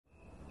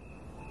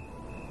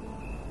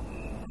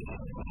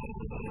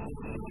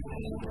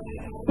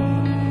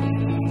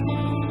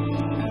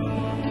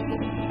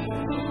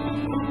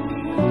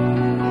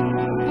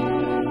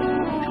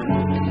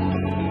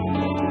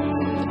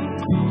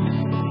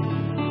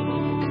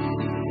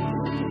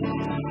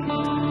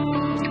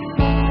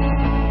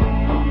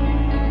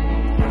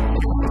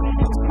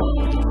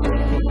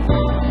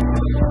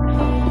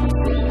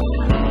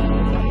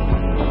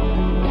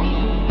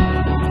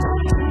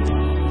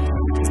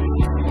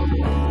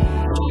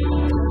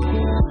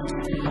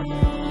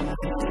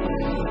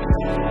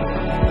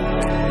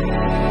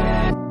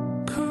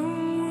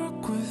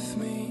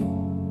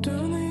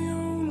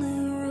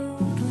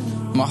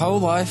My whole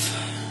life,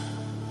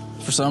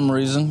 for some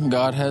reason,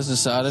 God has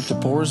decided to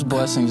pour His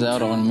blessings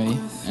out on me.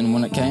 And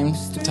when it came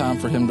time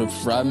for Him to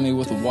provide me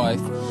with a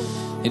wife,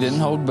 He didn't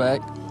hold back,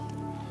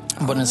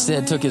 but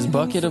instead took His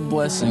bucket of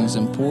blessings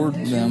and poured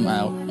them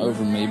out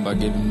over me by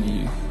giving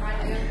me you.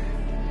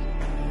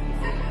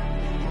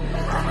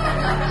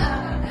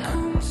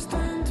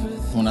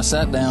 When I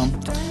sat down,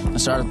 I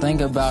started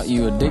thinking about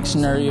you. A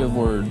dictionary of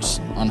words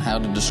on how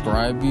to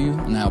describe you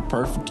and how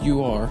perfect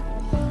you are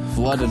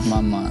flooded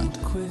my mind.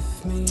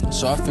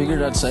 So I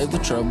figured I'd save the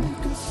trouble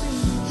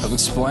of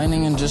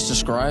explaining and just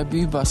describe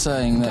you by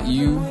saying that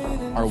you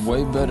are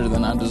way better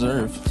than I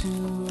deserve.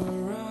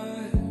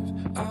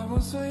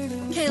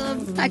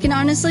 Caleb, I can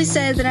honestly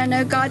say that I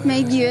know God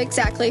made you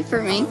exactly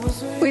for me.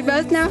 We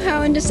both know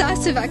how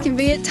indecisive I can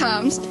be at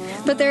times,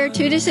 but there are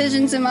two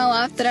decisions in my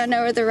life that I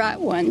know are the right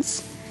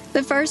ones.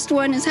 The first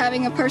one is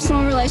having a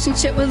personal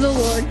relationship with the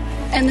Lord,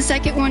 and the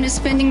second one is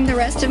spending the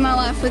rest of my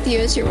life with you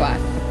as your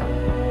wife.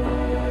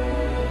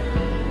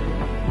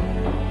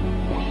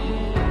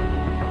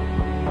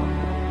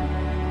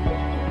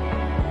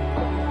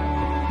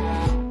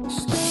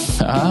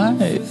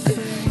 Hi.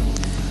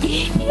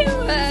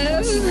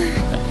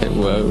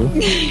 Hello. Whoa.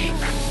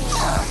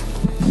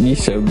 You're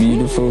so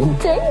beautiful.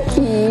 Thank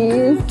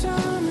you.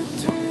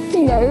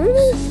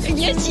 Nervous?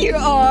 Yes, you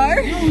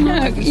are.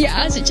 Your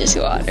eyes are just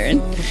watering.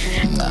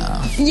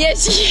 No.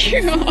 Yes, you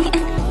are.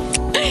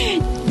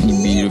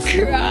 You're beautiful.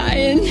 You're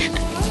crying.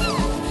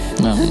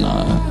 No, I'm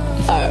not.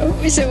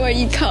 Oh, so what do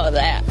you call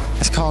that?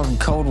 It's called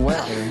cold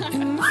weather.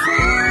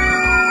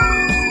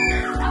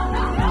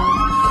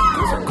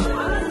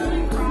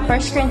 1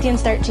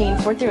 Corinthians 13,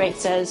 4-8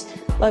 says,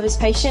 "Love is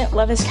patient,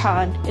 love is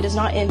kind, it does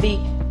not envy,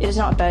 it does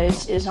not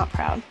boast, it is not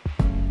proud.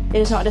 It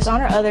does not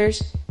dishonor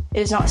others,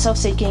 it is not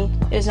self-seeking,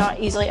 it is not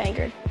easily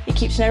angered. It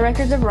keeps no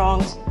records of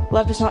wrongs.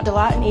 Love does not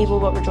delight in evil,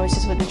 but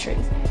rejoices with the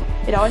truth.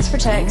 It always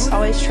protects,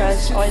 always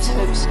trusts, always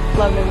hopes.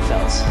 Love never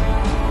fails."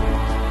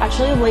 I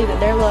truly believe that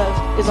their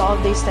love is all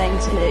of these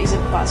things, and it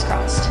exemplifies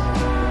Christ.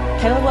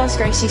 Caleb loves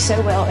Gracie so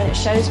well, and it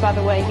shows by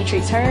the way he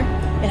treats her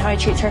and how he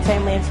treats her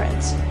family and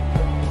friends.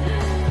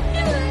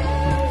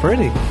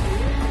 Pretty.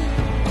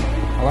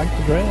 I like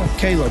the dress.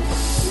 Caleb,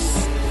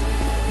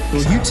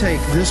 will you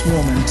take this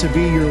woman to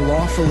be your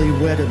lawfully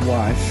wedded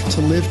wife,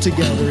 to live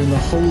together in the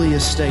holy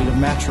estate of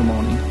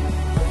matrimony?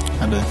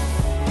 I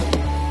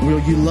do. Will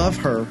you love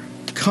her,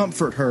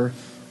 comfort her,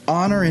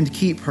 honor and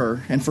keep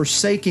her, and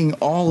forsaking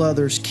all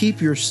others,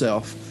 keep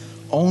yourself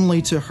only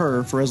to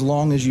her for as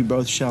long as you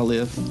both shall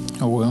live?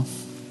 I will.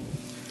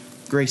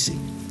 Gracie,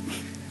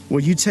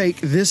 will you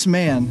take this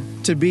man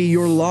to be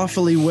your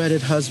lawfully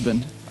wedded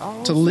husband,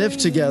 to live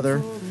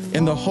together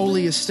in the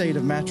holy estate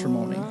of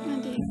matrimony?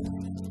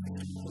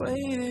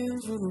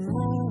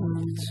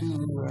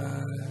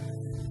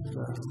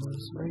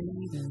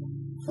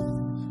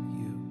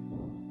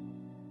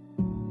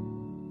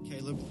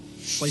 Caleb,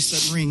 place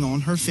that ring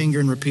on her finger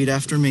and repeat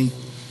after me.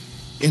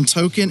 In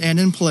token and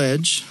in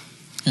pledge.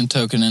 In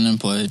token and in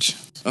pledge.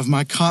 Of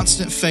my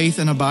constant faith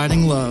and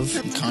abiding love.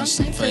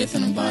 Constant faith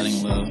and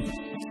abiding love.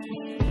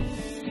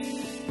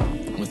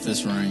 With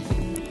this ring.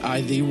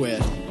 I thee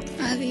wed.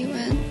 I thee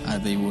wed. I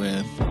thee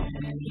wed.